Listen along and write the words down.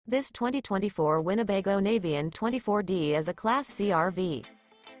This 2024 Winnebago Navion 24D is a Class C RV.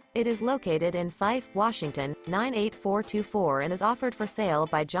 It is located in Fife, Washington, 98424 and is offered for sale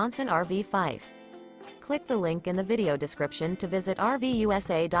by Johnson RV Fife. Click the link in the video description to visit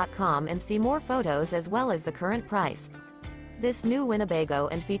RVUSA.com and see more photos as well as the current price. This new Winnebago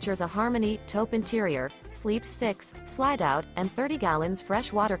and features a Harmony taupe interior, sleeps 6, slide-out, and 30 gallons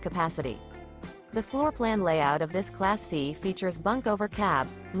fresh water capacity. The floor plan layout of this Class C features bunk over cab,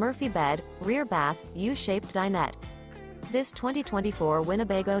 Murphy bed, rear bath, U-shaped dinette. This 2024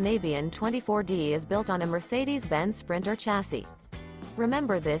 Winnebago Navion 24D is built on a Mercedes-Benz Sprinter chassis.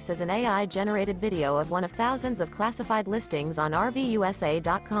 Remember, this is an AI-generated video of one of thousands of classified listings on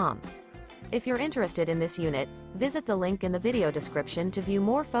RVUSA.com. If you're interested in this unit, visit the link in the video description to view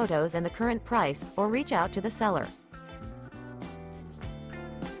more photos and the current price, or reach out to the seller.